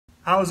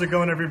How's it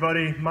going,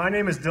 everybody? My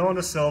name is Dylan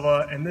Da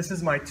Silva, and this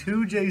is my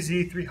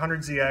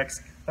 2JZ300ZX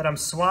that I'm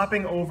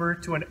swapping over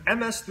to an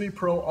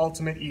MS3Pro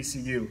Ultimate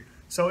ECU.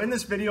 So in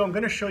this video, I'm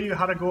going to show you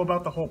how to go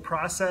about the whole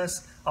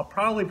process. I'll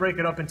probably break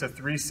it up into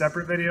 3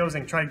 separate videos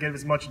and try to give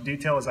as much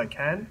detail as I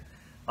can.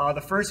 The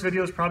first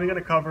video is probably going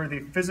to cover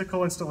the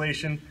physical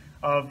installation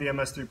of the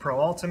MS3Pro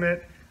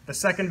Ultimate. The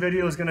second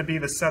video is going to be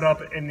the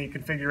setup and the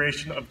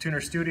configuration of Tuner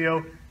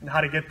Studio and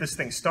how to get this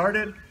thing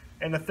started.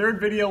 And the third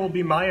video will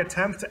be my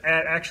attempt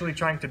at actually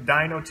trying to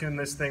dyno tune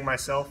this thing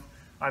myself.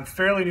 I'm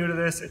fairly new to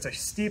this. It's a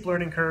steep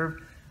learning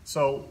curve,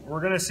 so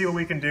we're going to see what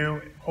we can do.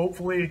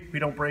 Hopefully we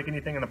don't break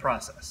anything in the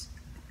process.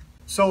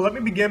 So let me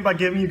begin by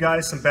giving you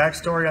guys some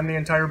backstory on the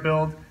entire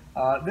build.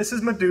 This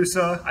is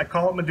Medusa. I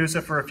call it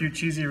Medusa for a few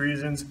cheesy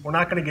reasons. We're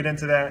not going to get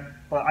into that,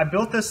 but I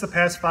built this the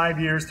past 5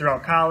 years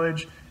throughout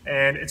college,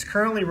 and it's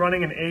currently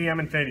running an AEM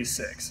Infinity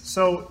 6.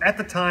 So at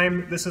the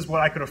time, this is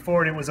what I could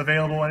afford. It was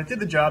available, and it did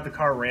the job. The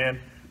car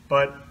ran.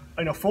 But,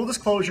 full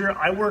disclosure,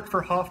 I work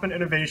for Hoffman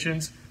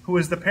Innovations, who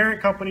is the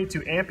parent company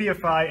to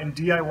Amplify and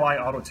DIY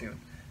Autotune.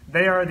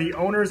 They are the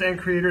owners and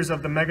creators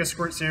of the Mega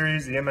Squirt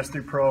series, the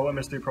MS3 Pro,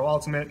 MS3 Pro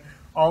Ultimate,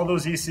 all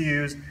those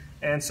ECUs.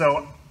 And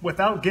so,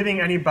 without giving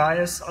any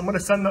bias, I'm going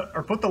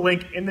to put the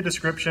link in the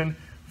description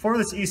for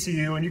this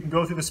ECU, and you can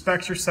go through the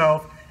specs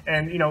yourself,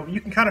 and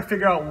you can kind of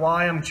figure out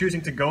why I'm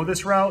choosing to go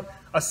this route,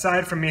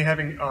 aside from me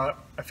having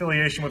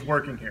affiliation with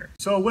working here.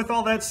 So with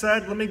all that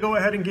said, let me go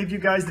ahead and give you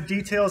guys the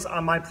details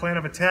on my plan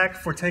of attack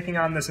for taking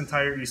on this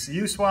entire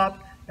ECU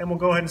swap, and we'll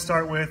go ahead and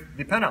start with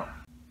the pinout.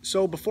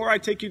 So before I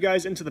take you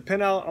guys into the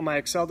pinout on my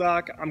Excel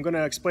doc, I'm going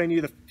to explain to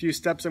you the few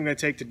steps I'm going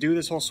to take to do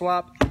this whole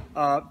swap.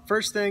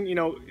 First thing,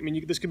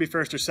 this could be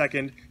first or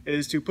second,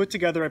 is to put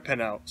together a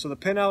pinout. So the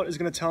pinout is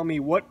going to tell me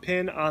what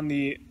pin on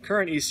the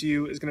current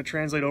ECU is going to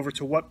translate over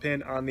to what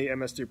pin on the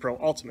MS3 Pro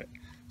Ultimate.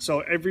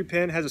 So every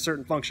pin has a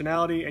certain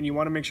functionality, and you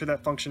want to make sure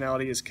that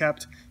functionality is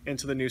kept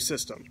into the new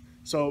system.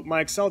 So my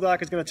Excel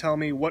doc is going to tell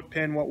me what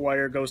pin, what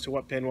wire goes to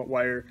what pin, what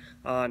wire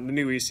on the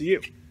new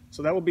ECU.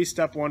 So that will be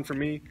step 1 for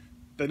me.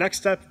 The next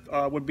step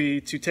would be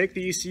to take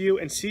the ECU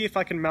and see if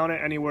I can mount it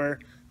anywhere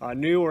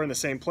new or in the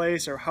same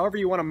place, or however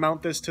you want to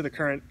mount this to the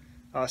current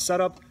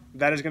setup.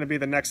 That is going to be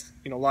the next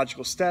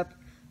logical step.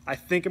 I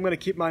think I'm going to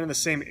keep mine in the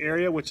same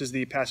area, which is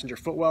the passenger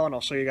footwell, and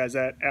I'll show you guys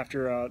that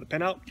after the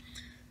pinout.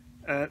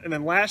 And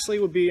then lastly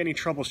would be any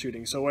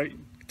troubleshooting. So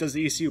does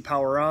the ECU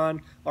power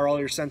on? Are all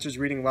your sensors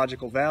reading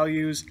logical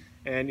values?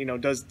 And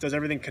does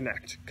everything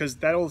connect? Because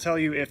that will tell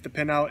you if the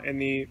pinout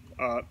and the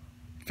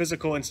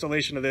physical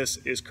installation of this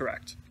is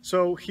correct.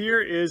 So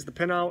here is the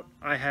pinout.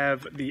 I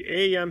have the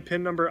AEM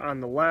pin number on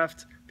the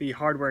left, the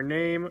hardware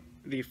name,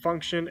 the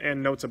function,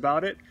 and notes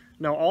about it.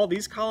 Now all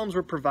these columns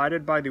were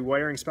provided by the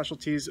Wiring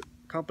Specialties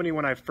company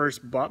when I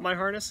first bought my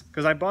harness,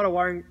 because I bought a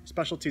Wiring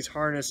Specialties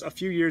harness a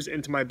few years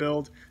into my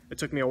build. It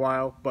took me a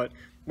while, but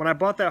when I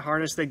bought that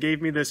harness, they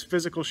gave me this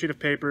physical sheet of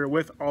paper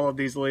with all of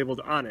these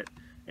labeled on it,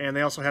 and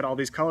they also had all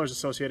these colors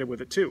associated with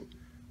it too.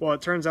 Well,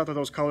 it turns out that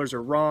those colors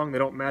are wrong. They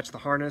don't match the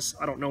harness.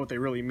 I don't know what they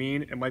really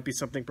mean. It might be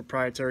something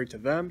proprietary to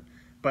them.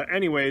 But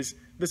anyways,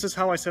 this is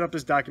how I set up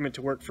this document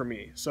to work for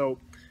me. So,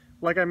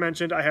 like I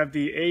mentioned, I have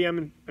the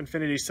AEM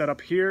Infinity set up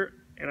here,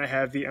 and I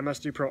have the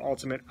MS3 Pro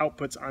Ultimate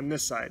outputs on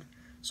this side.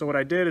 So what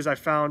I did is I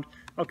found,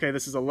 okay,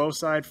 this is a low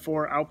side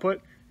 4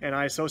 output, and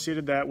I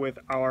associated that with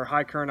our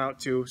high current out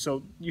 2.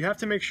 So you have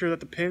to make sure that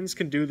the pins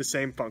can do the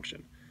same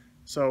function.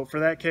 So for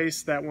that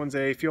case, that one's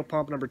a fuel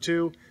pump number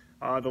 2.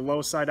 The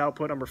low side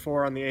output number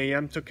 4 on the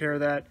AEM took care of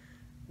that.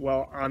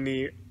 Well, on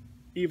the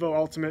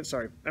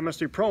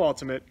MS3 Pro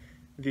Ultimate,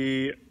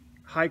 the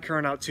high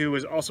current out 2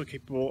 is also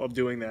capable of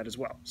doing that as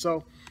well.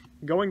 So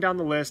going down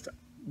the list,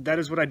 that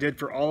is what I did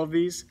for all of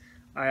these.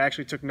 I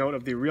actually took note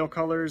of the real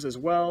colors as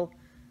well,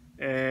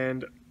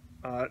 and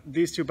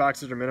these 2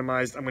 boxes are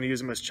minimized. I'm going to use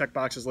them as check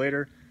boxes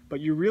later, but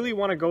you really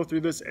want to go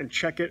through this and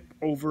check it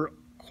over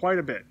quite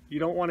a bit. You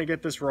don't want to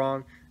get this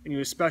wrong, and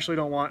you especially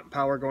don't want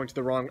power going to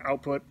the wrong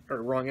output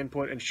or wrong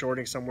input and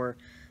shorting somewhere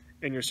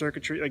in your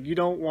circuitry. Like, you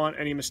don't want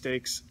any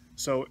mistakes.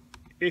 So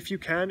if you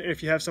can,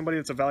 if you have somebody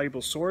that's a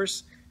valuable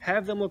source,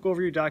 have them look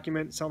over your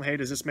document, tell them, hey,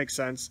 does this make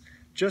sense?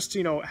 Just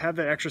have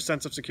that extra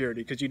sense of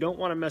security, because you don't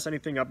want to mess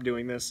anything up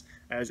doing this,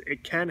 as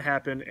it can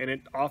happen, and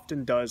it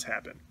often does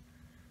happen.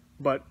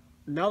 But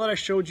now that I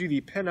showed you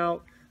the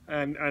pinout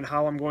and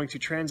how I'm going to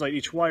translate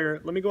each wire,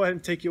 let me go ahead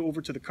and take you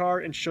over to the car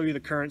and show you the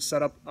current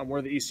setup on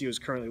where the ECU is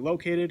currently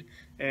located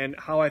and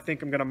how I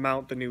think I'm going to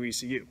mount the new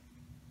ECU.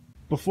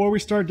 Before we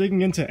start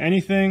digging into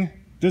anything,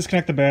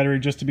 disconnect the battery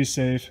just to be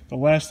safe. The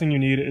last thing you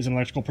need is an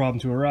electrical problem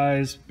to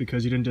arise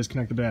because you didn't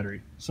disconnect the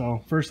battery.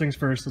 So first things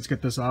first, let's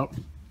get this out.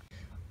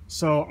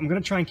 So I'm going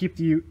to try and keep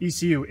the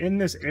ECU in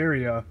this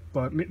area,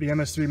 but the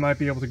MS3 might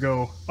be able to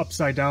go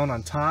upside down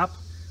on top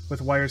with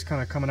wires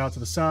kind of coming out to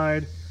the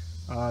side.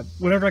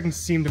 Whatever I can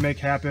seem to make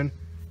happen.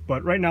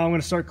 But right now I'm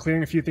going to start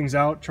clearing a few things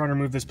out, trying to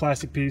remove this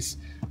plastic piece,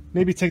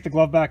 maybe take the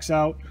glove box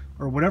out,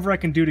 or whatever I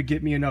can do to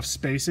get me enough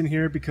space in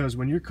here, because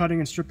when you're cutting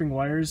and stripping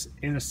wires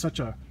in such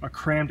a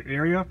crammed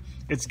area,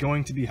 it's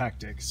going to be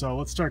hectic. So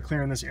let's start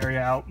clearing this area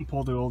out and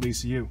pull the old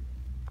ECU.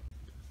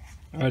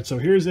 Alright, so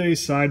here's a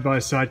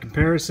side-by-side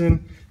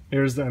comparison.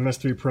 There's the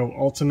MS3Pro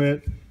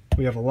Ultimate.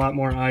 We have a lot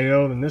more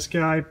I/O than this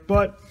guy,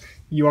 but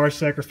you are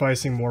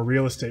sacrificing more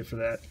real estate for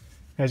that.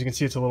 As you can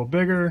see, it's a little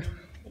bigger.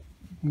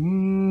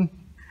 They're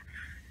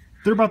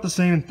about the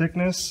same in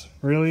thickness,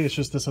 really. It's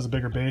just this has a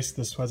bigger base.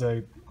 This has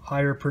a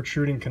higher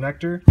protruding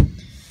connector.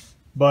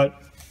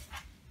 But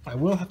I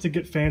will have to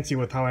get fancy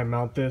with how I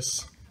mount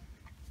this,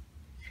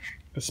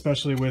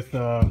 especially with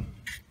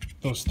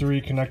those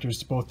three connectors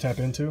to both tap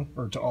into,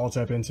 or to all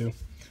tap into.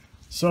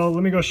 So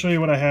let me go show you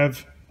what I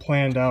have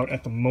planned out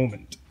at the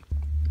moment.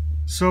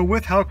 So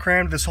with how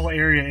crammed this whole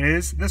area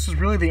is, this was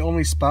really the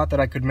only spot that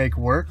I could make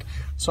work.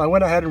 So I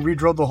went ahead and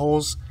re-drilled the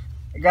holes.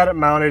 I got it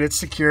mounted, it's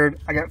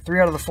secured. I got 3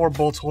 out of the 4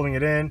 bolts holding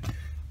it in.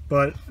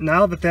 But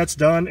now that that's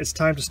done, it's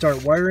time to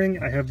start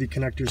wiring. I have the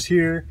connectors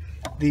here.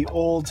 The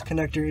old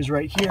connector is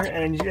right here,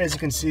 and as you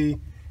can see,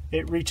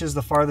 it reaches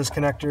the farthest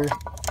connector.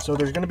 So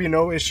there's going to be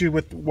no issue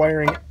with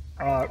wiring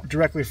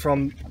directly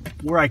from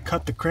where I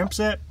cut the crimps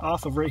at,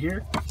 off of right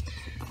here.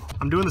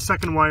 I'm doing the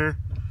second wire,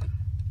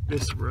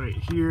 this right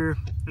here.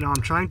 Now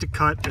I'm trying to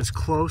cut as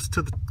close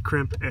to the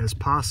crimp as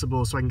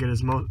possible so I can get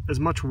as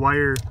much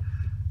wire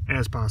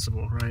as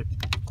possible, right?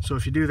 So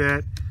if you do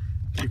that,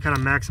 you're kind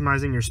of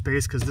maximizing your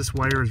space because this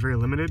wire is very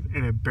limited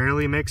and it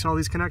barely makes all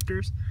these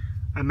connectors.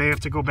 I may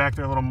have to go back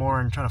there a little more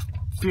and try to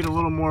feed a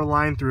little more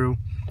line through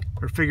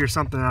or figure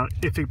something out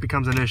if it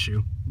becomes an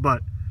issue.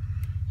 But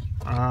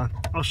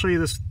I'll show you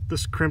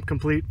this crimp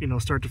complete, you know,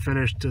 start to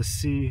finish, to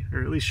see,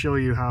 or at least show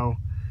you how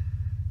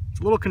it's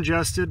a little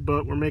congested,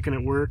 but we're making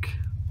it work.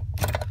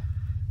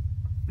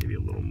 Maybe a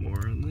little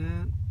more on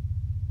that.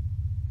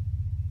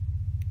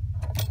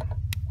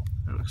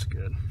 That looks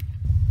good.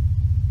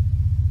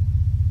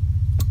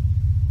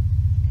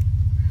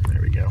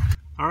 There we go.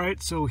 All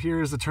right, so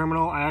here is the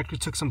terminal. I actually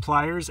took some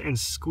pliers and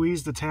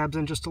squeezed the tabs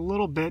in just a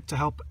little bit to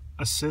help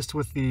assist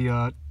with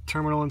the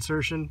terminal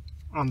insertion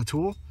on the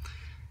tool.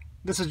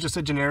 This is just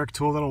a generic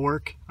tool that'll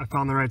work. I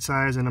found the right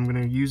size and I'm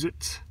going to use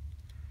it.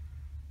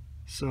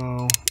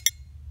 So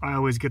I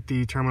always get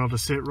the terminal to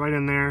sit right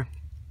in there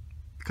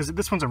because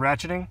this one's a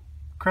ratcheting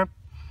crimp.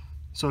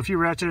 So if you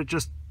ratchet it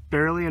just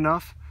barely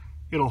enough,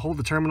 it'll hold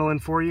the terminal in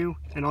for you,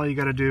 and all you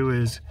got to do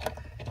is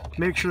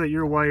make sure that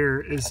your wire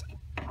is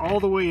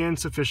all the way in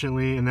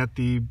sufficiently and that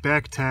the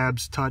back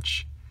tabs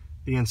touch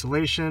the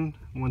insulation.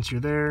 Once you're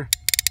there,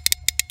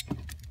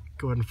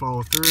 go ahead and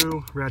follow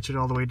through, ratchet it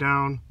all the way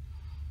down.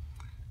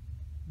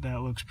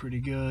 That looks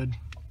pretty good.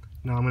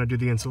 Now I'm going to do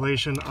the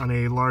insulation on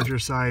a larger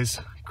size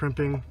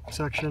crimping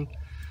section,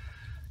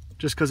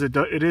 just because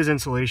it is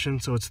insulation,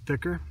 so it's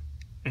thicker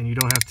and you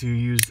don't have to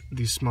use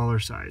the smaller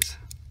size.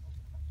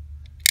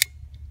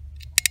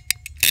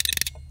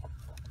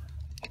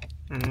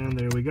 And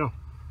there we go.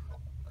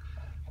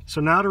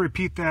 So now to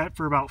repeat that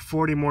for about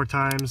 40 more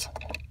times.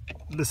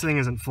 This thing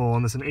isn't full,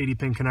 and this is an 80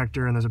 pin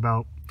connector, and there's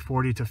about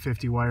 40 to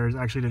 50 wires.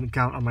 I actually didn't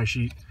count on my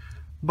sheet,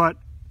 but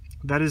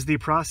that is the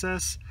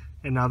process.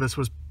 And now this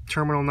was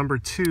terminal number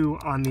 2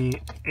 on the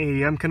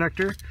AEM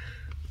connector,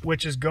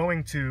 which is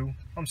going to,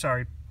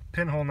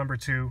 pinhole number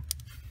 2,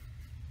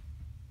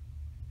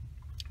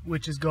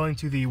 which is going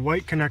to the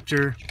white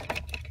connector,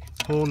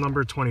 hole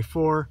number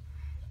 24.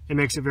 It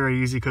makes it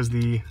very easy because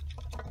the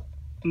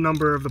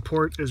number of the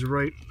port is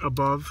right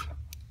above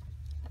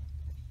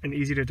and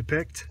easy to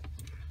depict.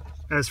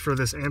 As for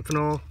this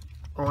Amphenol,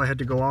 all I had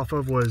to go off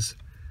of was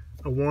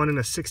a 1 and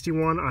a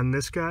 61 on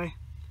this guy.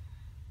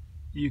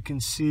 You can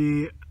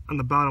see on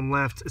the bottom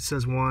left it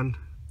says 1,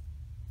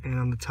 and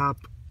on the top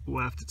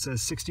left it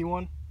says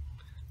 61.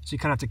 So you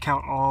kind of have to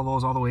count all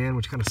those all the way in,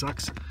 which kind of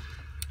sucks.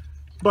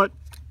 But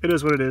it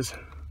is what it is.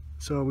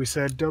 So we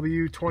said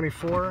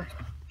W24.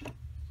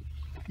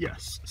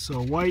 Yes,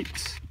 so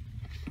white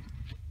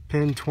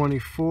pin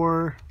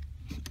 24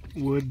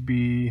 would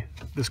be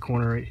this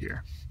corner right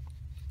here.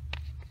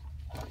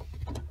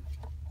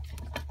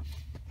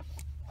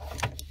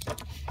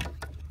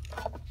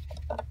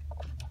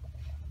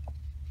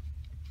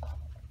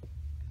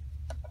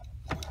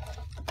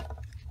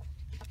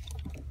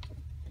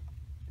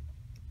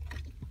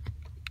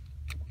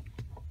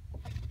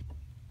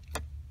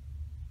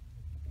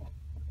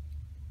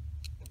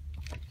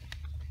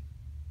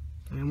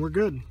 And we're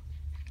good.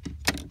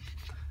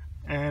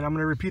 And I'm going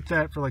to repeat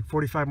that for like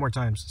 45 more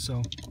times.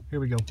 So here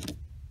we go.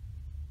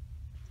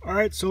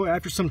 Alright, so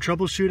after some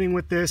troubleshooting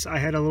with this, I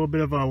had a little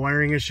bit of a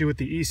wiring issue with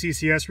the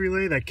ECCS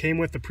relay that came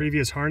with the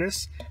previous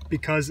harness,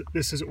 because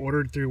this is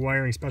ordered through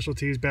Wiring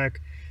Specialties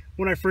back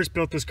when I first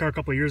built this car a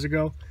couple of years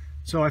ago.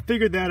 So I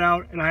figured that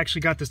out, and I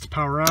actually got this to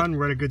power on.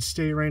 We're at a good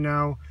state right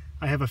now.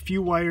 I have a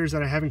few wires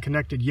that I haven't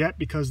connected yet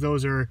because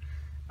those are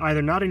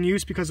either not in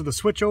use because of the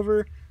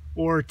switchover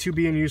or to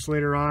be in use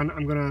later on.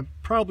 I'm going to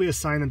probably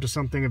assign them to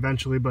something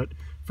eventually, but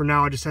for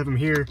now I just have them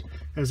here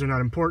as they're not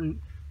important.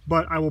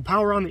 But I will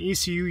power on the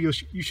ECU.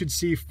 You should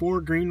see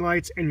 4 green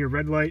lights and your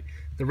red light.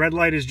 The red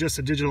light is just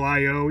a digital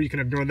I/O. You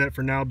can ignore that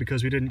for now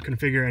because we didn't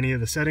configure any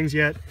of the settings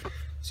yet.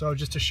 So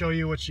just to show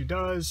you what she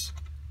does.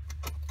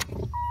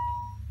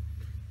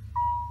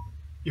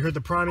 you heard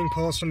the priming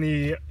pulse from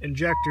the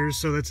injectors,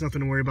 so that's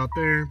nothing to worry about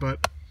there.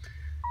 But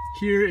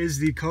here is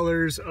the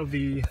colors of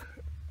the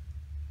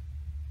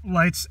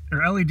lights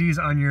or LEDs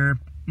on your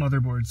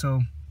motherboard.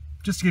 So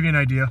just to give you an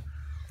idea.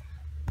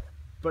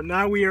 But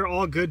now we are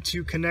all good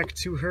to connect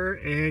to her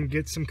and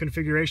get some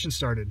configuration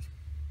started.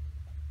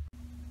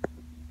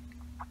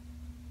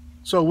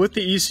 So with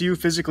the ECU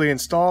physically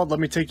installed, let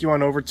me take you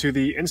on over to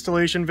the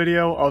installation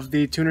video of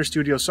the Tuner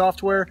Studio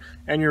software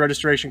and your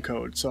registration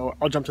code. So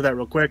I'll jump to that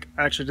real quick.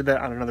 I actually did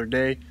that on another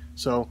day,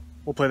 so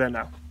we'll play that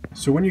now.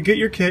 So when you get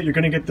your kit, you're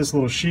going to get this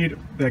little sheet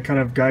that kind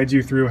of guides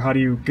you through how do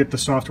you get the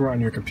software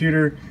on your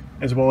computer,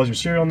 as well as your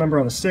serial number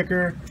on the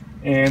sticker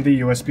and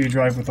the USB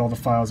drive with all the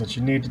files that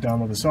you need to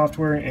download the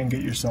software and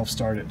get yourself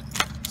started.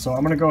 So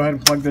I'm going to go ahead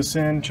and plug this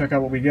in, check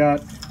out what we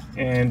got,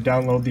 and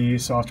download the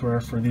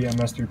software for the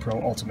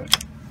MS3Pro Ultimate.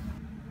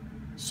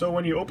 So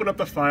when you open up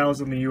the files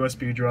in the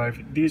USB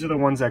drive, these are the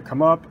ones that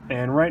come up,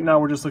 and right now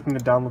we're just looking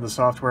to download the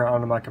software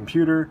onto my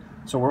computer,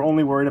 so we're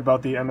only worried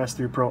about the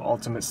MS3Pro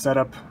Ultimate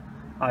setup.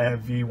 I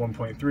have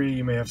V1.3,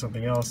 you may have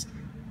something else,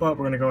 but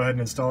we're going to go ahead and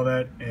install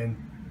that and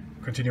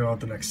continue on with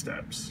the next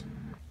steps.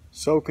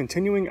 So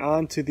continuing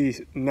on to the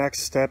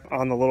next step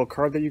on the little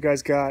card that you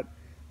guys got,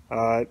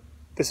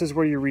 this is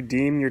where you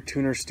redeem your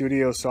Tuner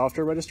Studio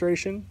software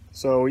registration.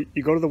 So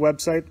you go to the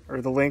website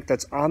or the link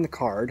that's on the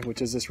card,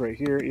 which is this right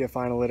here,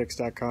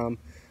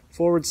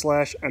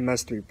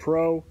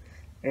 efinalytics.com/MS3Pro,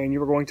 and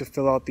you are going to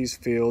fill out these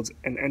fields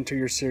and enter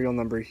your serial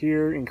number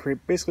here and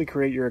basically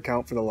create your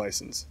account for the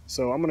license.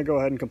 So I'm going to go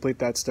ahead and complete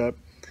that step,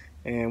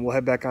 and we'll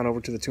head back on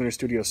over to the Tuner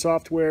Studio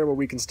software where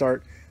we can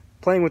start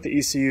playing with the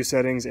ECU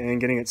settings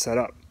and getting it set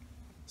up.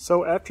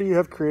 So after you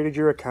have created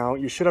your account,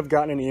 you should have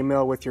gotten an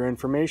email with your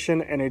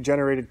information and a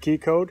generated key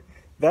code.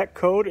 That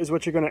code is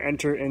what you're going to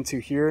enter into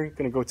here. You're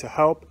going to go to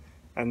help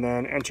and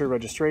then enter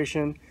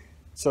registration.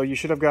 So you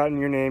should have gotten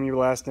your name, your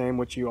last name,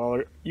 which you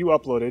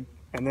uploaded,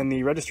 and then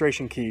the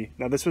registration key.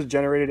 Now this was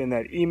generated in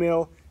that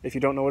email. If you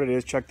don't know what it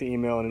is, check the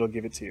email and it'll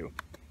give it to you.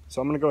 So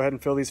I'm going to go ahead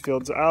and fill these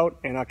fields out,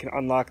 and I can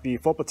unlock the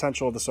full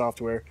potential of the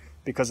software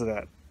because of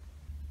that.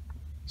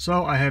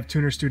 So I have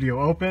Tuner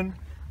Studio open.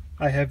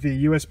 I have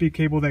the USB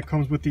cable that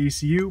comes with the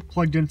ECU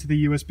plugged into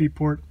the USB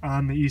port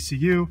on the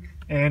ECU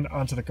and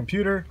onto the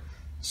computer.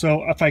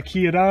 So if I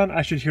key it on,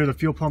 I should hear the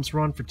fuel pumps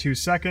run for 2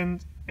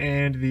 seconds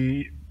and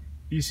the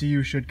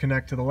ECU should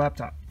connect to the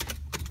laptop.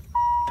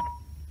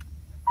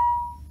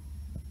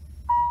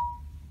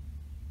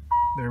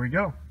 There we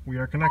go, we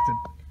are connected.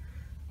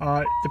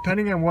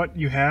 Depending on what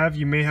you have,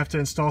 you may have to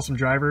install some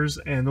drivers,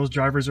 and those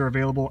drivers are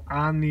available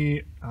on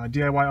the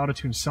DIY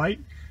AutoTune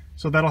site.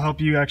 So that'll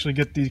help you actually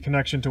get the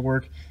connection to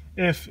work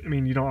if,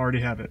 you don't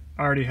already have it.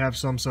 I already have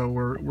some, so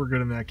we're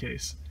good in that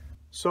case.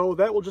 So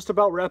that will just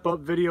about wrap up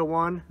video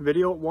one.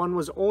 Video one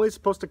was only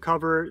supposed to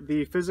cover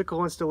the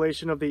physical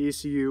installation of the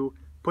ECU,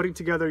 putting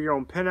together your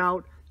own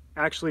pinout,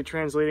 actually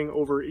translating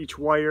over each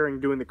wire and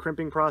doing the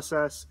crimping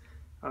process,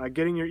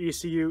 getting your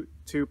ECU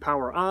to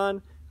power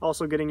on,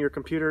 also getting your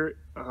computer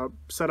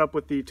set up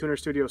with the Tuner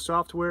Studio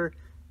software,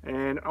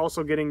 and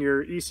also getting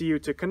your ECU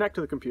to connect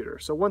to the computer.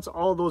 So once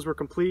all of those were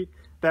complete,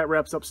 that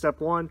wraps up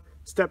step one.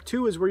 Step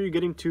two is where you're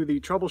getting to the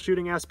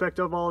troubleshooting aspect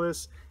of all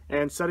this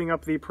and setting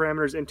up the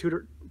parameters in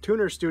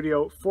Tuner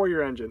Studio for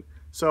your engine.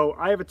 So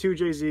I have a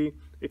 2JZ.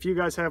 If you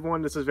guys have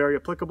one, this is very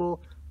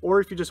applicable.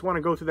 Or if you just want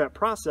to go through that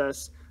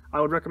process,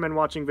 I would recommend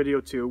watching video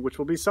 2, which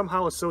will be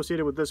somehow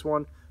associated with this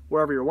one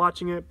wherever you're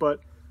watching it. But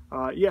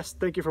yes,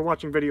 thank you for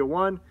watching video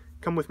 1.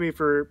 Come with me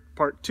for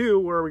part 2,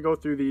 where we go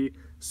through the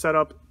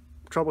setup,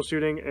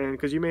 troubleshooting, and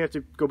because you may have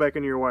to go back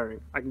into your wiring,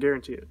 I can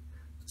guarantee it.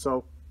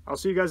 So I'll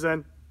see you guys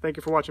then. Thank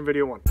you for watching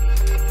video 1.